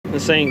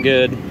This ain't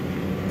good.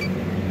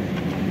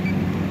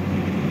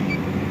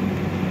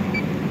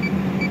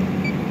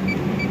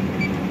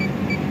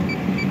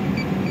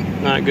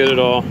 Not good at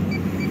all.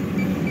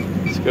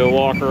 Let's go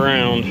walk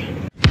around.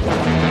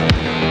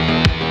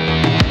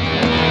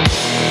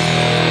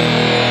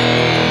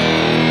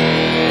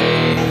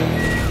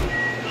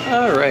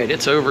 All right,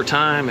 it's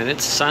overtime and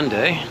it's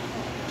Sunday.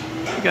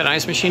 We got an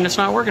ice machine that's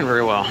not working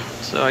very well.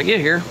 So I get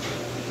here.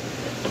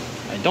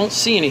 I don't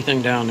see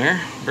anything down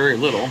there, very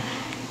little.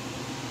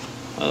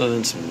 Other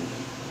than some,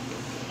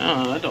 I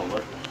don't know, that don't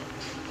look.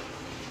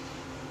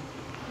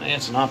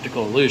 It's an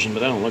optical illusion,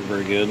 but that don't look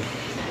very good.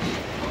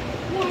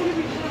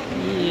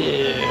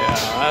 Yeah,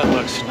 that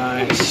looks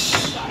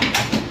nice.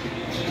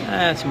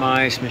 That's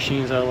my ice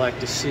machines I like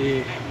to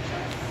see.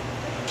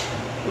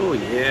 Oh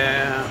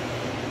yeah.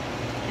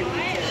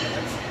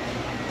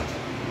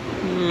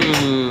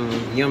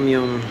 Yum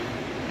yum.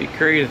 Be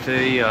great if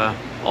the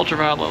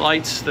ultraviolet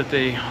lights that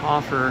they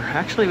offer,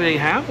 actually they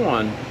have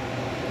one.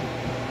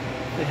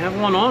 They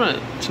have one on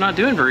it. It's not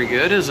doing very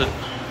good, is it?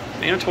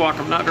 Manitowoc,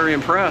 I'm not very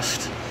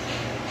impressed.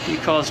 He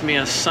caused me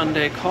a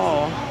Sunday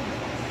call.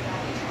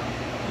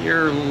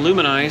 Your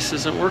Luminice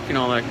isn't working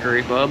all that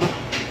great, bub.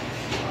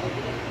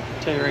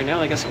 I'll tell you right now,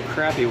 they got some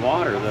crappy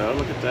water though.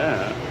 Look at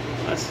that.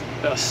 That's the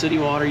best city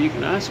water you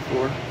can ask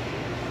for.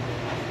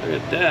 Look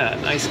at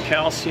that. Nice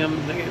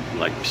calcium. They get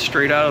like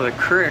straight out of the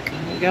creek.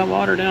 We got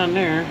water down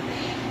there.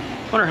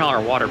 Wonder how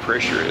our water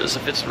pressure is,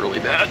 if it's really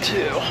bad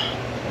too.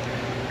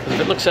 Because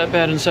if it looks that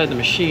bad inside the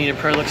machine, it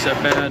probably looks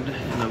that bad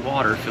in the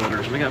water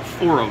filters. We got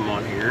 4 of them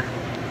on here.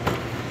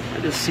 I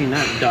just seen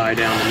that die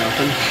down to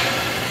nothing.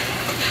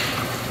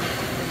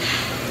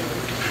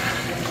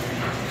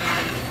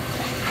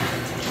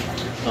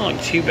 Not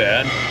like too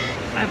bad.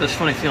 I have this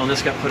funny feeling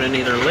this got put in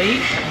either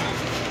late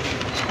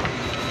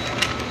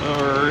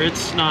or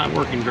it's not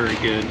working very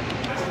good.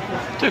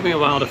 It took me a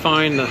while to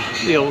find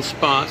the old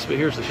spots, but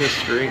here's the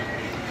history.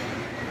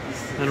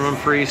 Minimum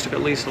freeze took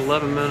at least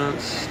 11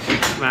 minutes,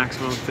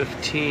 maximum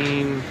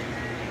 15,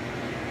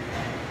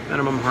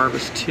 minimum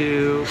harvest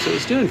 2, so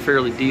it's doing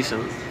fairly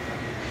decent.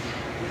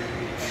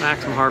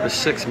 Maximum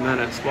harvest 6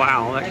 minutes.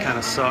 Wow, that kind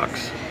of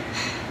sucks.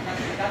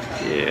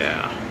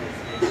 Yeah.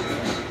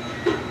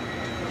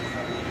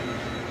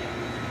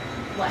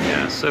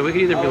 Yeah, so we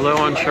could either be low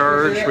on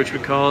charge, which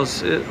would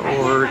cause it,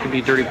 or it could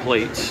be dirty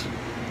plates.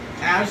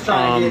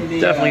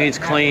 Definitely needs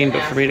cleaned,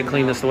 but for me to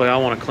clean this the way I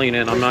want to clean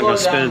it, I'm not going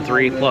to spend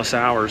 3+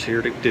 hours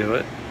here to do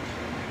it.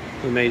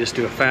 We may just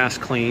do a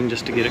fast clean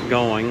just to get it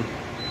going,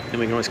 and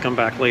we can always come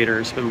back later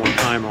and spend more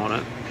time on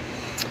it.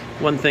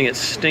 One thing that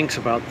stinks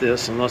about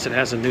this, unless it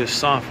has the newest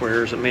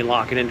software, is it may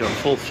lock it into a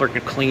full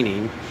freaking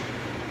cleaning.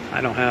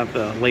 I don't have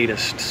the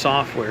latest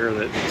software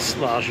that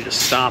allows you to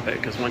stop it,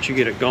 because once you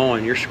get it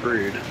going, you're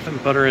screwed. I'm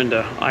put her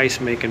into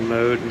ice making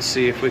mode and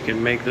see if we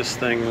can make this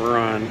thing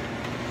run.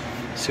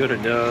 See what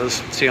it does,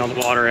 see how the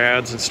water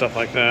adds and stuff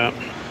like that.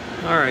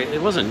 All right,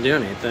 it wasn't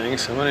doing anything,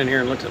 so I went in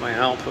here and looked at my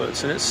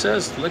outputs, and it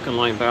says the liquid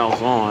line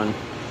valve's on.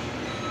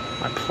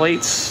 My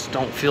plates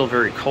don't feel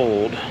very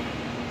cold.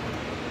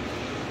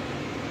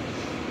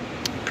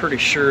 Pretty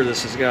sure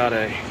this has got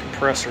a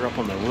compressor up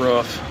on the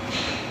roof.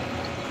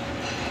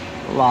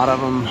 A lot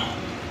of them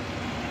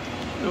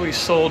that we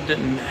sold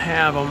didn't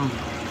have them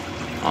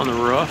on the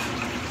roof.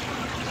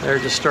 They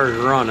just started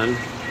running.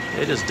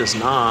 It just does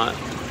not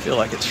feel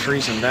like it's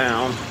freezing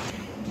down.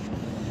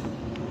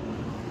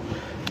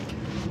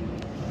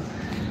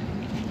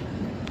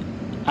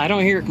 I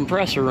don't hear a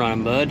compressor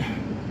running, bud.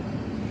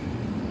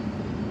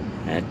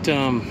 That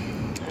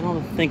I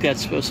don't think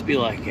that's supposed to be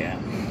like that.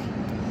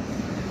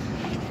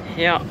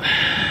 Yeah,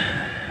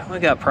 we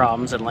got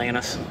problems,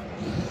 Atlantis.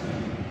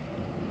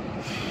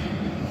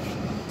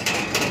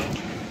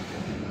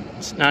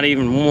 It's not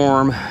even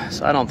warm,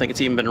 so I don't think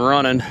it's even been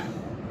running.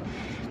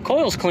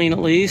 Coil's clean at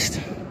least.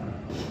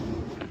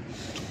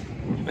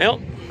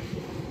 Well,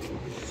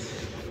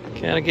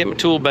 gotta get my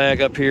tool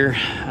bag up here.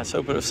 I was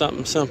hoping it was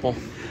something simple.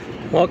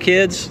 Well,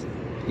 kids,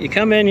 you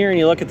come in here and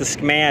you look at the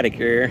schematic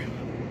here,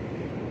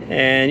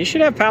 and you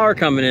should have power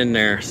coming in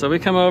there. So we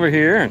come over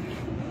here and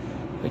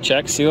we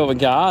check, see what we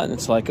got, and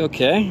it's like,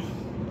 okay,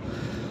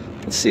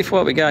 let's see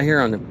what we got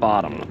here on the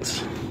bottom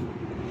ones.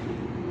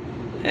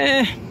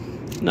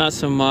 Not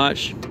so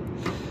much.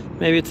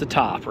 Maybe it's the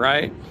top,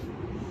 right?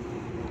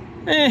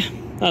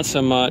 Not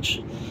so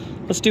much.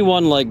 Let's do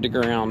one leg to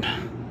ground.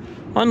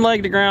 One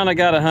leg to ground, I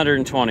got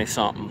 120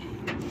 something.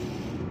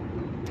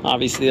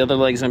 Obviously the other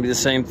leg's gonna be the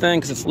same thing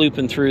because it's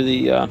looping through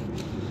the,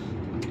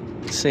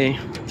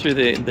 through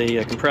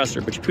the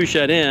compressor. But you push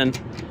that in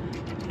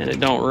and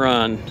it don't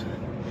run.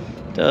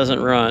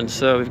 Doesn't run.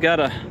 So we've got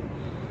a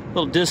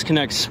little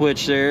disconnect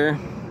switch there,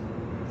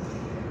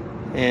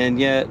 and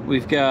yet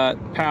we've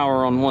got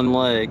power on one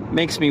leg.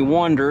 Makes me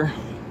wonder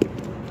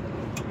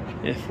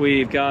if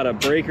we've got a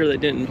breaker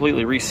that didn't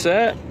completely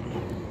reset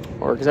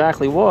or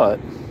exactly what.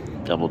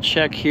 Double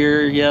check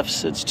here.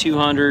 Yes, it's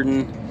 200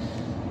 and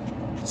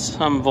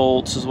some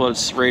volts is what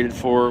it's rated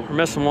for. We're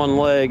missing one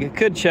leg.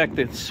 Could check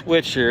the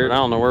switch here. I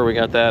don't know where we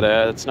got that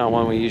at. It's not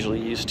one we usually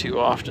use too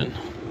often.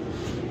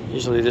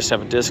 Usually they just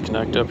have a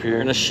disconnect up here,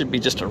 and this should be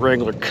just a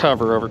regular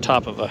cover over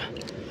top of a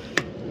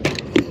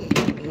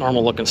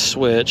normal looking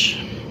switch.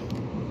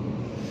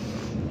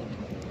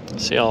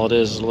 See, all it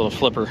is a little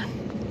flipper.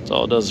 That's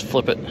all it does is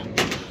flip it.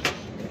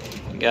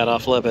 You gotta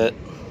flip it.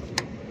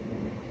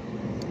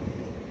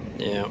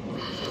 Yeah.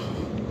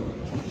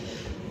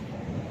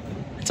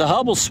 It's a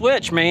Hubble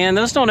switch, man.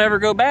 Those don't ever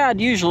go bad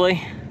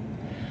usually.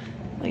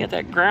 Look at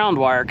that ground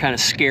wire, kind of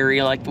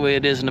scary like the way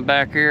it is in the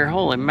back here.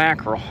 Holy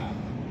mackerel.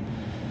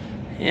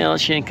 Yeah,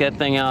 let's yank that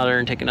thing out of there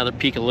and take another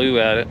peek-a-loo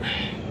at it.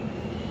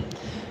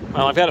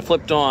 Well, I've got it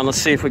flipped on. Let's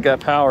see if we got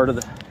power to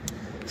the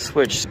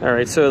switch. All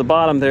right, so the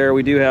bottom there,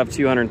 we do have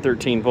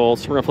 213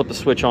 volts. We're gonna flip the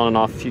switch on and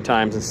off a few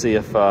times and see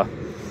if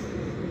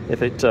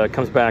it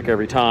comes back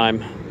every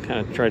time.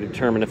 Kind of try to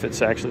determine if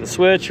it's actually the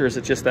switch or is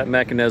it just that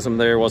mechanism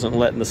there wasn't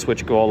letting the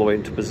switch go all the way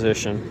into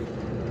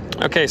position.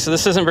 Okay, so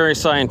this isn't very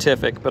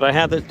scientific, but I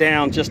have it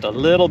down just a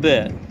little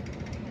bit.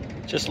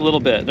 Just a little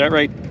bit. That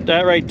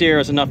right there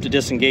is enough to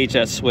disengage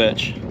that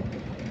switch.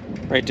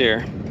 Right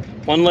there.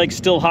 One leg's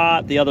still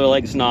hot, the other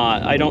leg's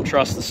not. I don't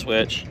trust the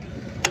switch.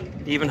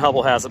 Even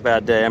Hubble has a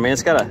bad day. I mean,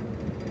 it's got a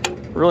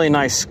really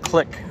nice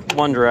click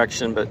one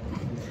direction, but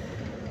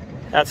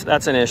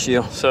that's an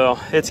issue. So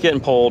it's getting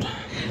pulled.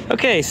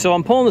 Okay, so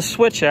I'm pulling the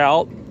switch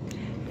out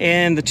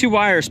and the two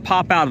wires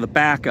pop out of the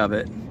back of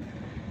it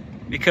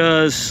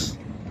because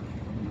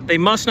they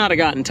must not have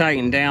gotten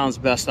tightened down as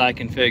best I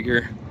can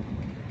figure.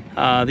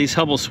 These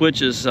Hubble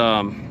switches, they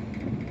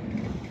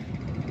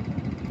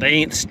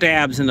ain't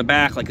stabs in the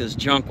back like those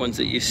junk ones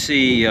that you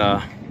see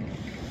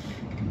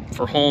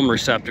for home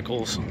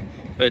receptacles.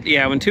 But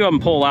yeah, when two of them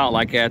pull out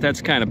like that,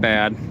 that's kind of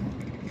bad.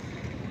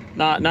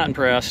 Not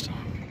impressed.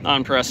 Not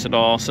impressed at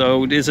all.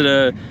 So is it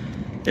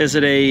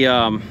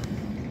a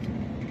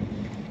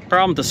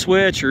problem with the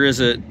switch, or is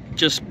it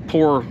just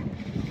poor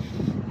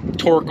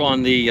torque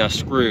on the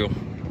screw?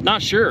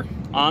 Not sure,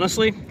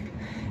 honestly.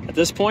 At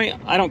this point,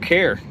 I don't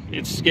care.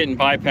 It's getting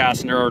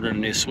bypassed and they're ordering a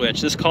new switch.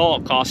 This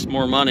call-up costs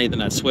more money than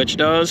that switch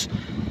does,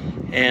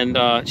 and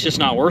it's just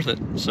not worth it.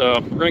 So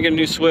we're gonna get a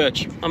new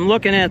switch. I'm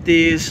looking at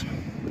these,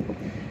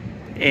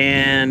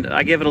 and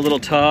I give it a little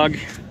tug,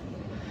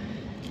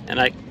 and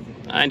I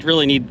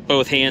really need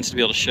both hands to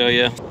be able to show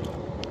you.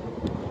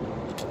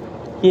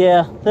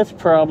 Yeah, that's a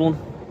problem.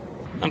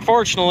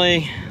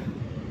 Unfortunately,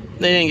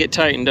 they didn't get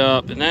tightened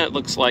up, and that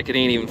looks like it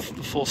ain't even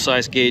the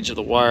full-size gauge of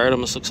the wire. It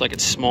almost looks like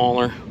it's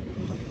smaller.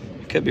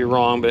 Could be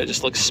wrong, but it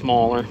just looks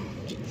smaller.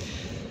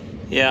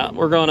 Yeah,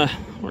 we're gonna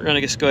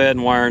just go ahead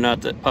and wire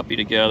nut that puppy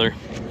together.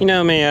 You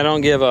know me, I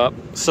don't give up.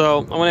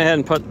 So I went ahead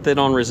and put it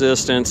on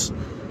resistance,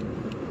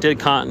 did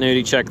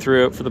continuity check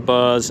through it for the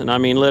buzz, and I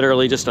mean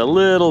literally just a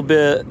little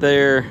bit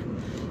there,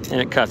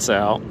 and it cuts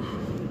out.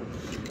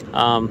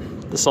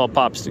 This all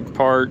pops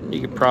apart.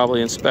 You could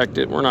probably inspect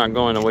it. We're not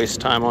going to waste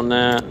time on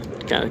that.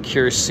 Kind of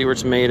curious to see where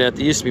it's made at.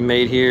 They used to be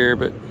made here,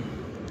 but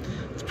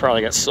it's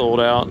probably got sold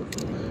out.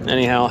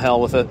 Anyhow,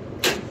 hell with it.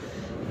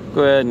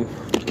 Go ahead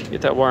and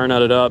get that wire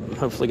nutted up.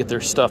 Hopefully get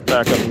their stuff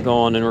back up and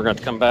going. And we're going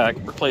to come back,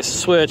 replace the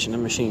switch, and the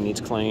machine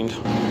needs cleaned.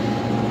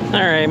 All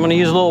right, I'm going to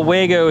use a little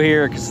Wago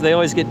here because they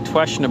always get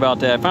questioned about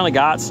that. I finally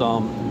got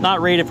some.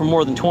 Not rated for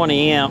more than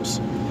 20 amps.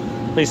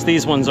 At least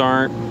these ones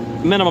aren't.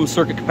 Minimum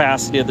circuit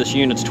capacity of this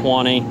unit's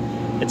 20.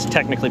 It's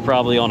technically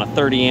probably on a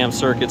 30 amp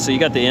circuit, so you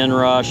got the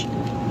inrush.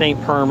 It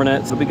ain't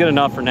permanent, so it'll be good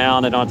enough for now,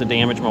 and I don't have to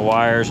damage my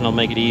wires, and it'll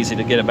make it easy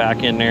to get it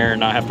back in there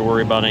and not have to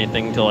worry about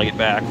anything until I get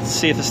back. Let's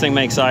see if this thing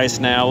makes ice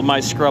now. We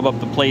might scrub up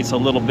the plates a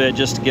little bit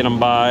just to get them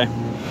by.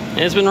 And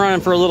it's been running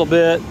for a little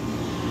bit.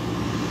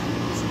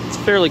 It's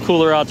fairly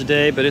cooler out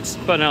today, but it's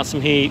putting out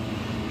some heat.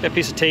 Got a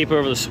piece of tape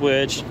over the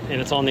switch,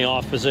 and it's on the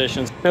off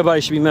position.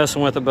 Nobody should be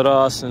messing with it but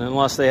us, and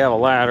unless they have a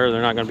ladder,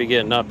 they're not going to be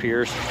getting up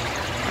here.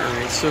 All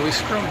right, so we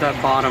scrubbed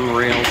that bottom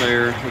rail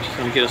there, which is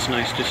going to get us a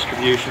nice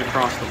distribution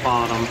across the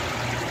bottom.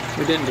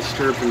 We didn't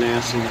disturb the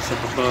nastiness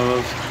up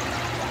above.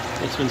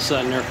 It's been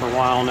sitting there for a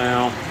while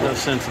now. No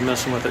sense of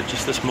messing with it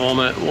just this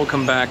moment. We'll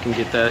come back and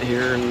get that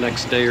here in the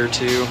next day or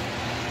two.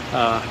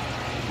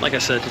 Like I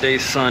said,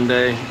 today's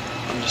Sunday.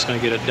 I'm just going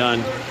to get it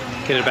done,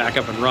 get it back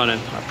up and running.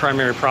 Our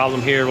primary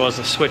problem here was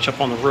the switch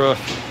up on the roof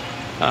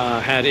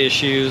had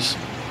issues.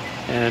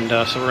 And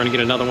so we're going to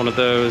get another one of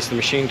those. The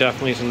machine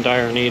definitely is in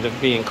dire need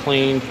of being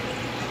cleaned.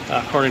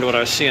 According to what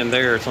I was seeing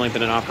there, it's only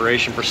been in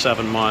operation for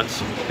 7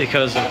 months.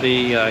 Because of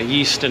the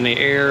yeast in the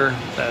air,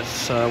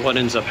 that's what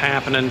ends up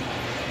happening.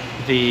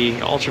 The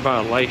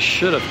ultraviolet light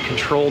should have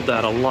controlled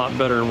that a lot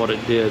better than what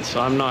it did. So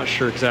I'm not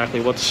sure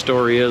exactly what the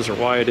story is or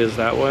why it is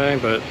that way,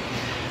 but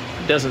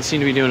it doesn't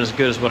seem to be doing as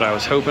good as what I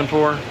was hoping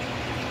for.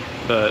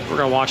 But we're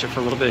going to watch it for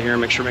a little bit here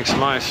and make sure it makes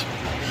some ice.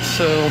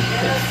 So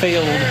it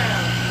failed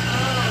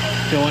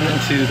going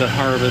into the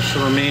harvest, so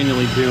we're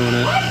manually doing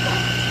it.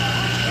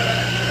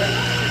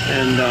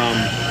 And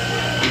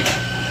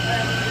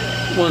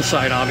one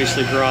side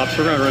obviously drops.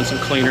 We're going to run some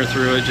cleaner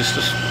through it just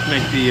to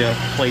make the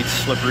plates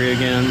slippery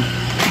again.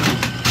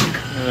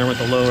 And there went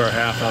the lower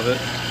half of it.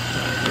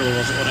 That really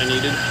wasn't what I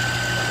needed.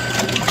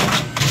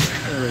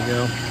 There we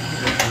go.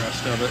 Get the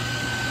rest of it.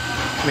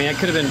 I mean, it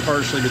could have been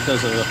partially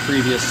because of the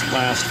previous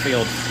last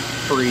failed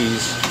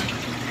freeze.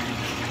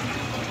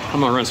 I'm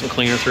gonna run some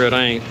cleaner through it.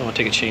 I ain't gonna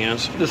take a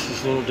chance. This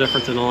is a little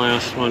different than the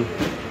last one.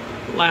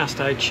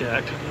 Last I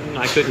checked,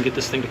 I couldn't get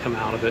this thing to come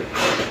out of it.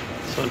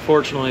 So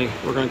unfortunately,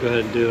 we're gonna go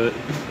ahead and do it.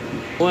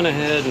 Went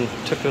ahead and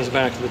took those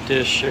back to the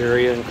dish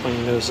area and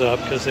cleaned those up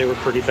because they were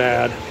pretty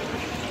bad.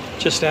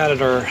 Just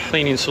added our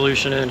cleaning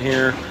solution in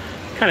here.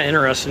 Kind of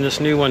interesting, this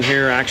new one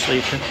here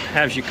actually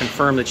has you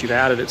confirm that you've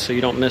added it so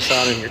you don't miss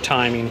out on your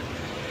timing.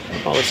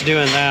 While it's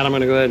doing that, I'm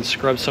going to go ahead and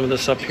scrub some of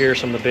this up here,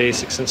 some of the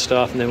basics and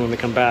stuff, and then when we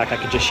come back I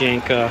can just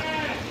yank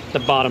the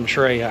bottom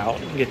tray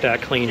out and get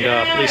that cleaned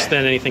up. At least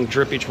then anything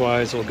drippage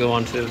wise will go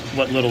onto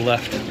what little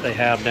left they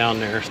have down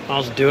there.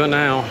 I'll just do it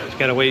now.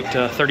 Got to wait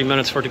 30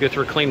 minutes for it to go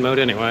through clean mode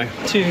anyway.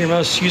 Two of your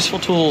most useful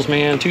tools,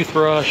 man: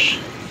 toothbrush,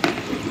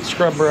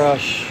 scrub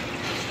brush,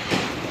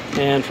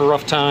 and for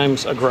rough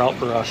times, a grout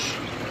brush.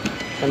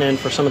 And then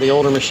for some of the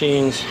older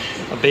machines,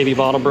 a baby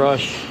bottle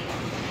brush,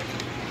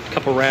 a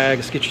couple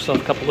rags. Get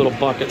yourself a couple little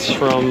buckets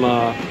from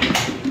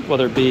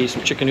whether it be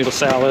some chicken noodle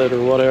salad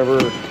or whatever,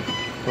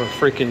 or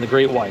freaking the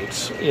Great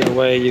Whites. Either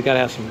way, you gotta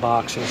have some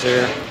boxes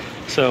there.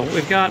 So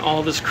we've got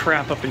all this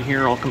crap up in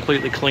here all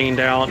completely cleaned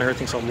out, and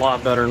everything's a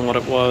lot better than what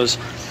it was.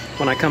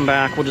 When I come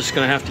back, we're just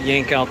gonna have to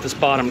yank out this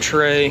bottom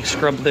tray,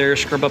 scrub there,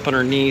 scrub up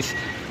underneath,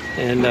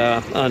 and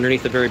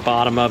underneath the very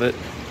bottom of it.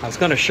 I was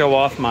gonna show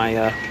off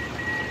my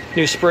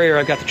new sprayer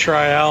I got to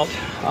try out,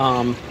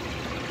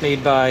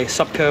 made by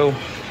Supco.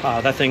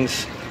 That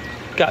thing's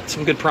got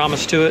some good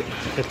promise to it.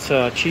 It's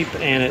cheap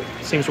and it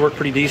seems to work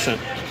pretty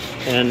decent.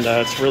 And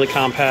it's really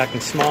compact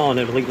and small, and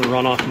it'll even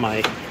run off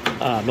my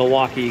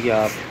Milwaukee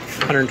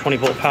 120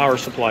 volt power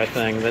supply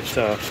thing that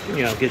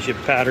you know, gives you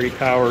battery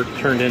power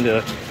turned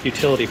into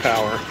utility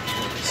power.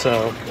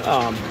 So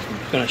I'm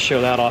going to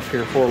show that off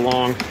here before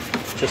long.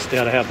 Just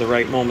got to have the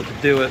right moment to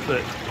do it.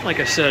 But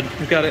like I said,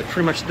 we've got it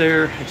pretty much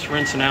there. It's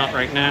rinsing out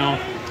right now.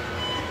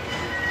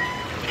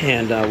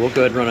 And we'll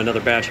go ahead and run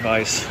another batch of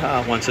ice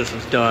once this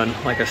is done.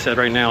 Like I said,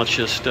 right now it's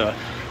just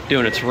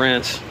doing its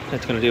rinse.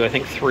 It's going to do, I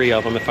think, 3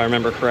 of them if I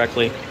remember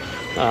correctly.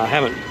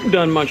 Haven't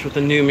done much with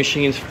the new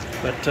machines,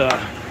 but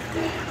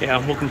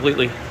yeah, we'll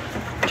completely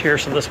tear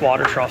some of this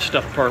water trough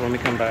stuff apart when we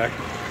come back.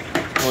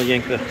 We'll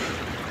yank the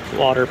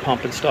water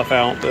pump and stuff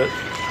out, but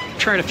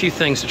tried a few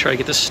things to try to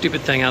get this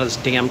stupid thing out of this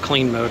damn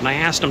clean mode. And I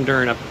asked them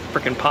during a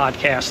freaking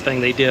podcast thing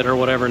they did or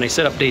whatever, and they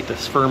said update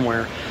this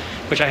firmware,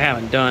 which I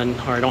haven't done,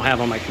 or I don't have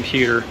on my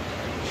computer.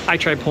 I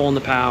tried pulling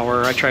the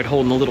power, I tried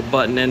holding the little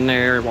button in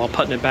there while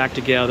putting it back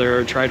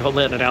together, tried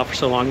letting it out for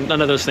so long.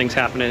 None of those things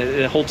happen.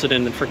 It holds it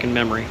in the freaking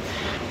memory.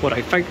 What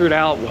I figured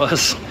out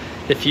was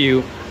if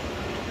you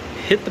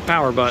hit the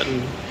power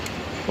button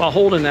while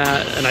holding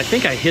that, and I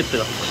think I hit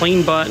the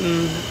clean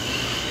button,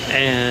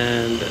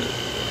 and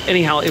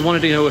anyhow, it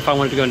wanted to know if I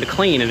wanted to go into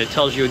clean, and it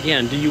tells you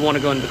again, do you want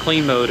to go into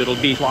clean mode? It'll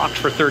be locked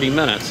for 30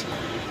 minutes.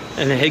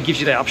 And then it gives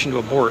you the option to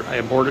abort. I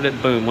aborted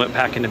it, boom, went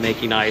back into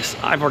making ice.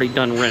 I've already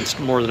done rinsed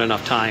more than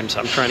enough times.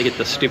 I'm trying to get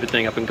this stupid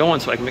thing up and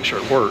going so I can make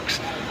sure it works.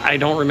 I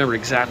don't remember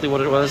exactly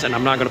what it was, and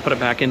I'm not gonna put it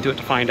back into it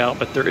to find out,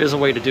 but there is a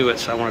way to do it,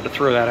 so I wanted to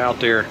throw that out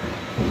there.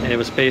 And it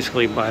was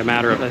basically by a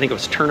matter of, I think it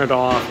was turn it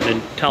off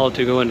and then tell it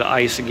to go into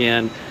ice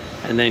again,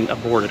 and then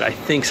abort it. I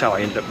think's how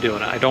I ended up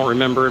doing it. I don't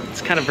remember.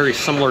 It's kind of very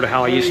similar to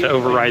how I used to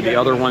override the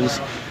other ones,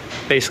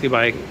 basically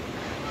by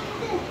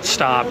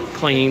stop,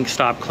 clean,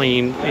 stop,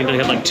 clean. You know, you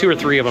had like 2 or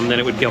 3 of them, then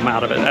it would come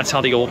out of it. That's how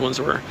the old ones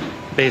were.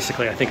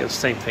 Basically, I think it's the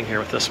same thing here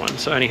with this one.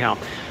 So anyhow,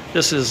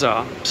 this is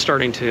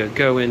starting to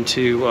go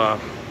into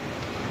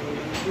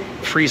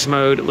freeze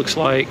mode, it looks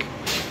like.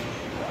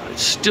 I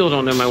still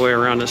don't know my way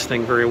around this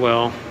thing very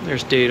well.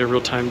 There's data,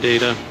 real-time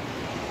data.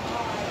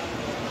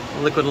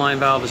 The liquid line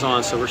valve is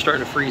on, so we're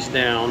starting to freeze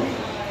down.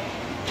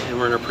 And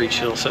we're in our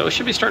pre-chill, so it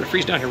should be starting to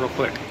freeze down here real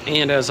quick.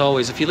 And as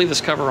always, if you leave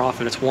this cover off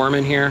and it's warm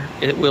in here,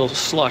 it will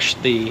slush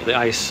the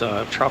ice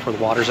trough where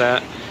the water's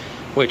at,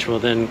 which will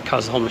then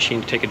cause the whole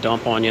machine to take a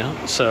dump on you.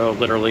 So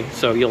literally,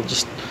 so you'll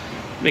just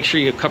make sure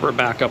you cover it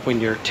back up when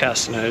you're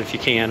testing it if you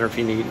can, or if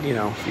you need, you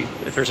know,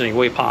 if there's any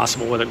way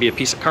possible, whether it be a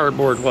piece of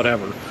cardboard,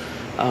 whatever.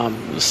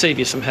 It'll save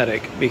you some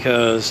headache,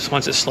 because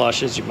once it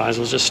slushes, you might as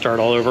well just start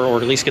all over,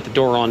 or at least get the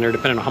door on there,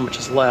 depending on how much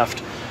is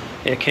left.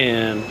 It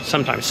can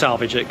sometimes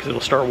salvage it because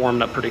it'll start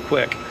warming up pretty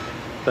quick.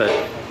 But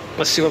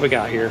let's see what we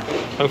got here.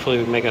 Hopefully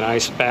we can make a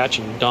nice batch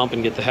and dump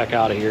and get the heck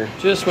out of here.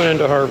 Just went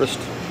into harvest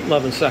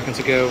 11 seconds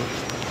ago.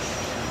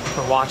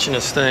 We're watching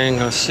this thing.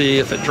 Let's see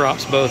if it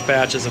drops both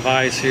batches of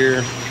ice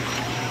here.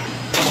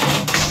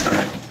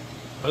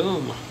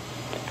 Boom.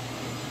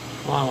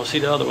 Come on, we'll see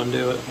the other one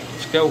do it.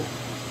 Let's go.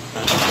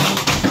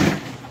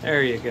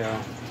 There you go.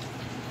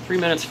 3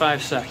 minutes,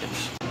 5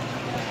 seconds.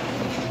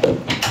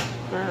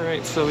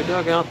 Alright, so we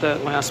dug out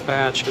that last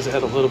batch because it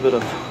had a little bit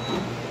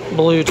of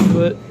blue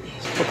to it.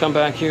 We'll come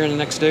back here in the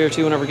next day or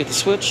two whenever we get the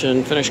switch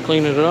and finish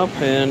cleaning it up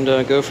and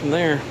go from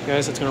there.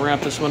 Guys, that's going to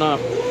wrap this one up.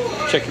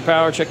 Check your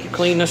power, check your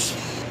cleanness.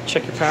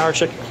 Check your power,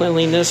 check your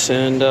cleanliness,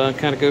 and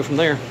kind of go from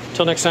there.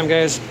 Until next time,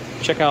 guys,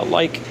 check out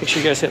make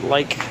sure you guys hit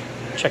like.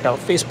 Check out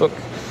Facebook.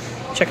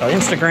 Check out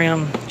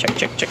Instagram.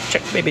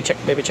 Check, baby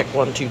check,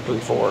 1, 2, 3,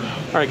 4. All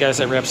right, guys,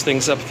 that wraps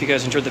things up. If you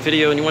guys enjoyed the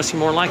video and you want to see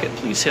more like it,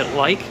 please hit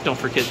like. Don't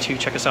forget to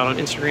check us out on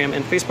Instagram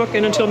and Facebook.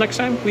 And until next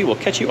time, we will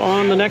catch you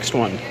on the next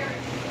one.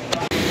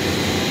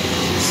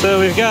 So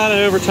we've got an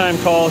overtime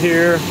call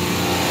here,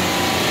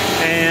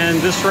 and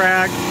this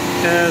rack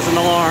has an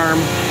alarm.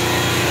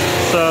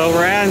 So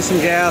we're adding some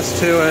gas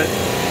to it.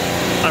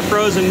 My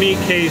frozen meat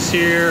case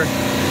here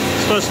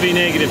is supposed to be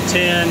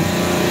 -10.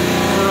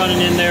 We're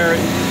running in there at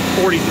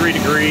 43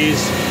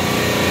 degrees.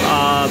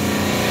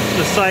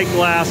 The sight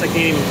glass, I can't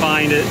even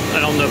find it. I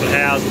don't know if it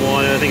has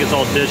one. I think it's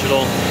all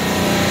digital.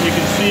 You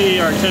can see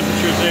our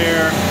temperatures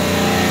there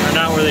are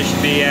not where they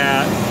should be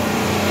at.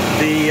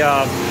 The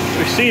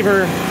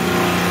receiver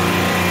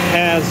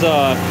has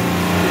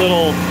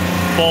little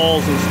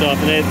balls and stuff,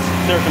 and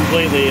they're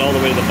completely all the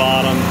way to the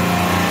bottom.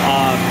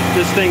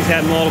 This thing's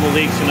had multiple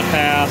leaks in the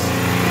past,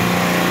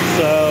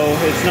 so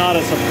it's not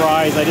a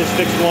surprise. I just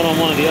fixed one on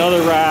one of the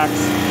other racks,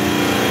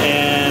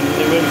 and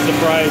it wouldn't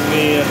surprise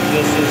me if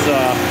this is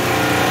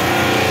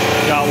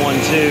got one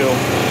too.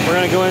 We're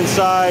gonna go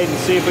inside and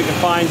see if we can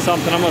find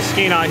something. I'm gonna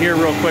scan out here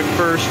real quick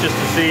first just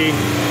to see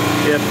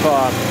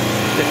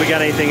if we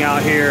got anything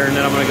out here, and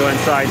then I'm gonna go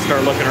inside and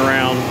start looking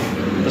around.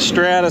 The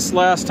Stratus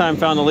last time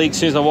found the leak as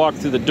soon as I walked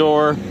through the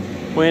door.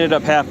 We ended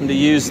up having to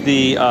use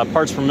the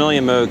parts per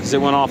million mode because it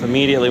went off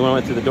immediately when I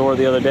went through the door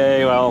the other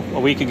day, well, a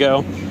week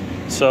ago.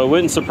 So it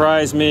wouldn't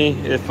surprise me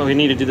if we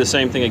need to do the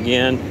same thing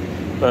again.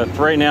 But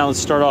for right now, let's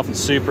start off with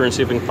super and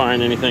see if we can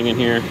find anything in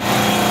here.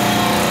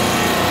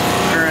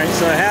 All right,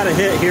 so I had a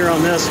hit here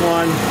on this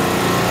one.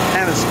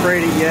 Haven't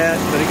sprayed it yet,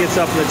 but it gets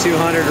up in the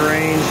 200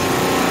 range.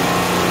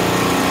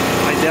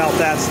 I doubt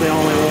that's the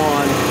only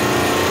one.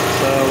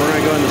 So we're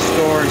gonna go in the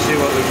store and see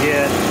what we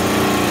get.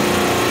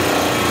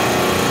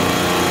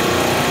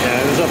 Yeah,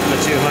 it was up in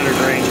the 200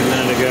 range a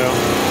minute ago.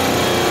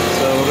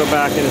 So we'll go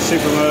back into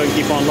super mode and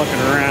keep on looking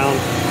around.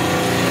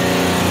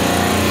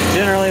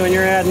 Generally, when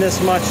you're adding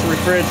this much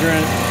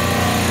refrigerant,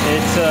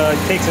 it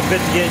takes a bit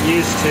to get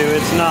used to.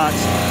 It's not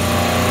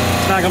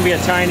gonna be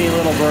a tiny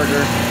little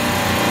burger.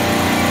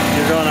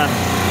 You're gonna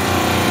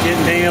get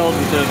nailed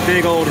with a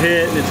big old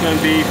hit, and it's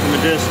gonna be from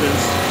a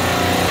distance.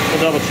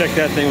 We'll double check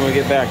that thing when we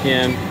get back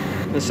in.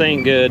 This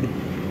ain't good.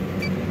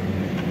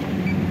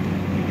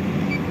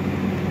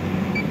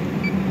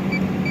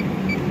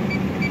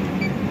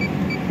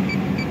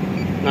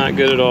 Not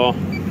good at all.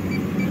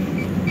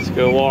 Let's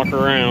go walk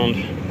around.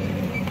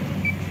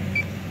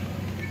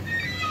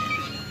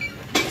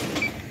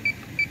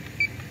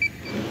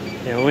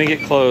 Yeah, when we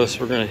get close,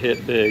 we're gonna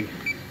hit big.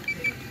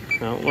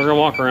 Now, we're gonna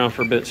walk around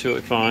for a bit, see what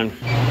we find.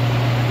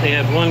 They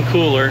had one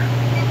cooler,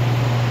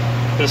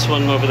 this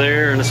one over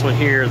there and this one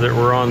here, that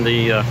were on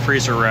the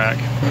freezer rack.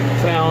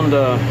 Found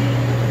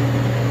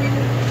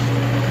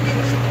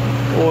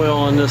oil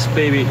on this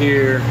baby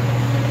here.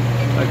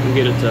 If I can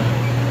get it to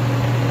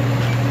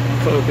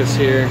focus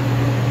here.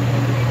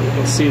 You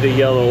can see the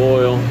yellow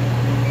oil.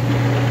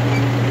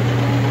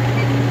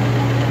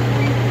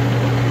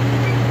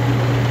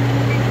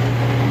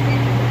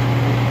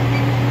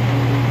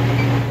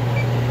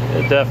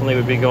 It definitely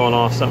would be going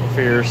off something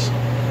fierce.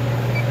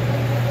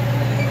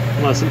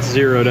 Unless it's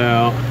zeroed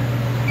out.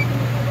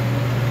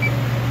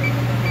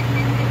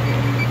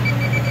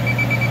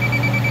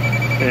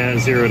 Yeah,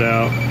 it's zeroed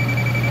out.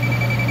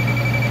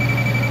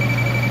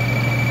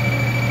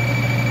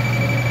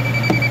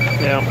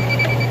 Yeah.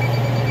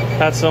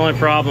 That's the only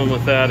problem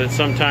with that. It's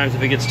sometimes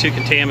if it gets too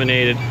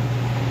contaminated,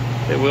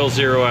 it will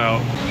zero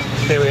out.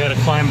 Okay, we had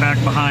to climb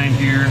back behind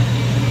here.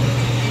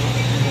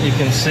 You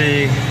can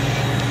see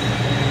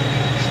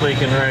it's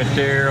leaking right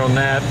there on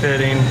that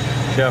fitting.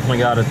 Definitely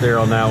got it there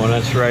on that one.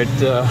 That's right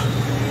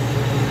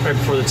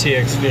before the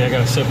TXV. I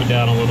gotta sip it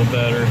down a little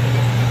better.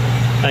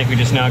 I think we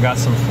just now got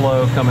some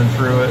flow coming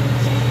through it.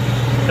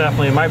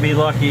 Definitely, it might be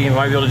lucky. We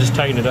might be able to just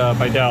tighten it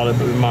up. I doubt it,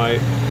 but we might.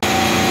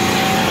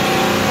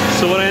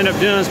 So what I end up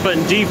doing is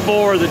putting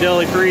D4 the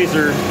deli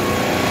freezer,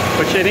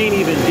 which it ain't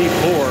even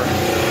D4.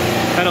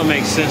 That don't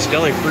make sense.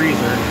 Deli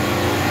freezer.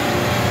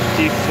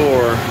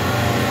 D4.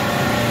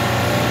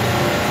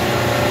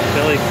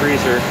 Deli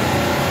freezer.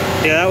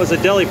 Yeah, that was a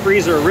deli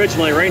freezer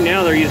originally. Right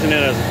now they're using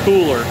it as a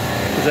cooler,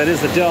 because that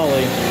is the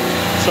deli.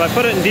 So I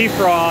put it in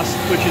defrost,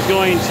 which is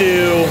going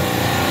to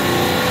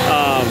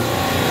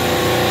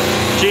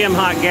jam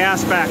hot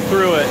gas back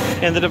through it.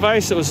 And the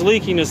device that was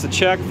leaking is the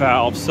check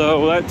valve,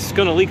 so that's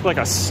gonna leak like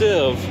a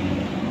sieve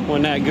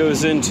when that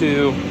goes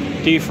into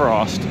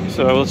defrost.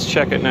 So let's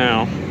check it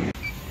now.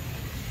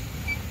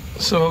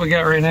 So what we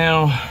got right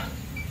now,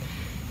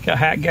 got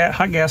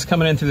hot gas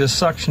coming in through this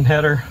suction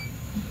header,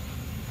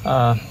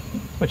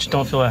 which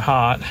don't feel that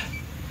hot.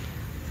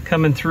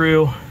 Coming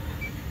through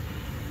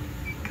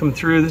the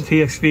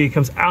TXV,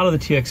 comes out of the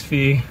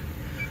TXV.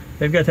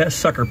 They've got that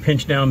sucker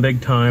pinched down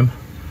big time.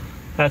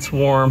 That's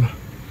warm.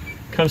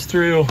 Comes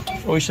through,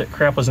 I wish that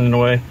crap wasn't in the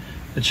way,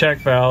 the check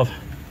valve,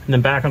 and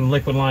then back on the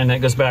liquid line,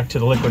 that goes back to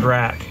the liquid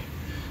rack.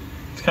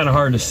 It's kind of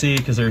hard to see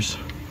because there's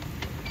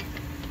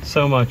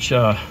so much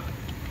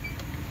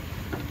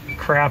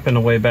crap in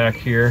the way back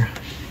here.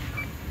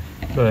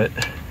 but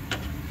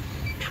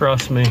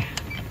trust me,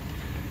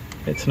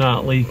 it's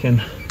not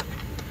leaking.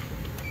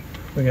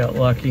 We got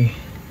lucky.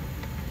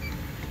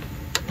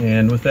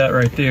 And with that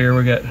right there,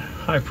 we got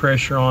high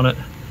pressure on it.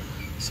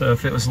 So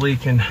if it was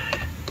leaking,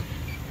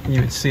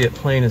 you would see it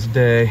plain as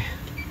day.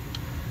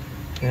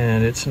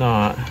 And it's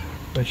not,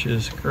 which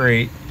is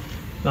great.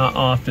 Not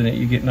often that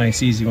you get a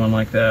nice easy one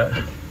like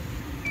that.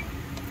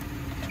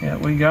 Yeah,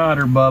 we got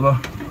her,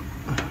 Bubba.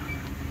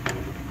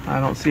 I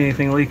don't see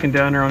anything leaking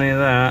down there on any of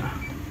that.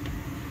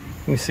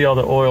 You can see all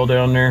the oil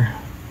down there.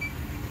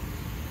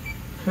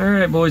 All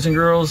right, boys and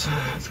girls,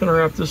 it's gonna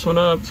wrap this one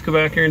up. Let's go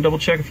back here and double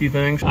check a few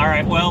things. All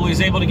right, well, we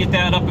was able to get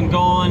that up and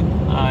going.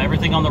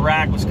 Everything on the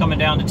rack was coming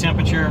down to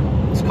temperature.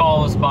 This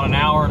call was about an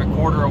hour and a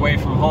quarter away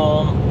from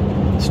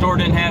home. The store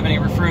didn't have any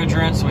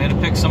refrigerant, so we had to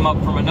pick some up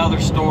from another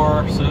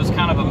store. So it was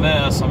kind of a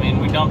mess. I mean,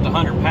 we dumped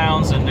 100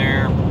 pounds in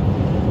there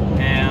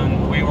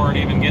and we weren't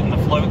even getting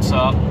the floats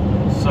up.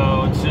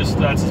 So it's just,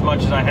 that's as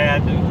much as I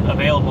had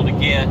available to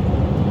get.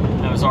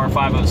 That was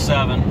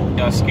R507.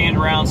 I scanned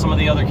around some of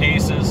the other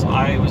cases.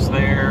 I was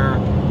there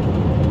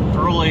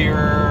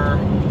earlier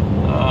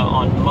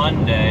on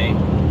Monday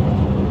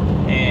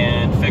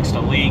and fixed a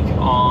leak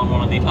on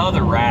one of the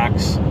other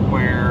racks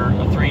where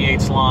a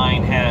 3/8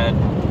 line had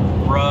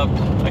rubbed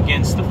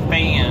against the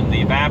fan,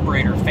 the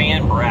evaporator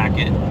fan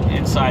bracket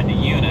inside the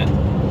unit,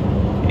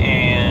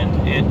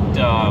 and it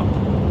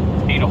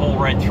ate a hole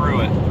right through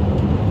it.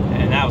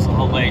 And that was a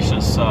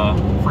hellacious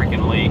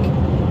freaking leak.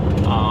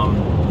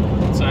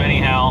 So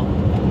anyhow,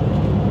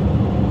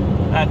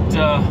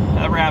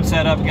 that wraps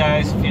that up,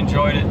 guys. If you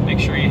enjoyed it, make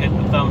sure you hit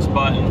the thumbs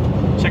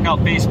button. Check out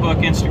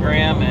Facebook,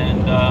 Instagram,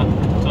 and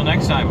until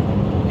next time,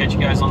 catch you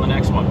guys on the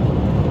next one.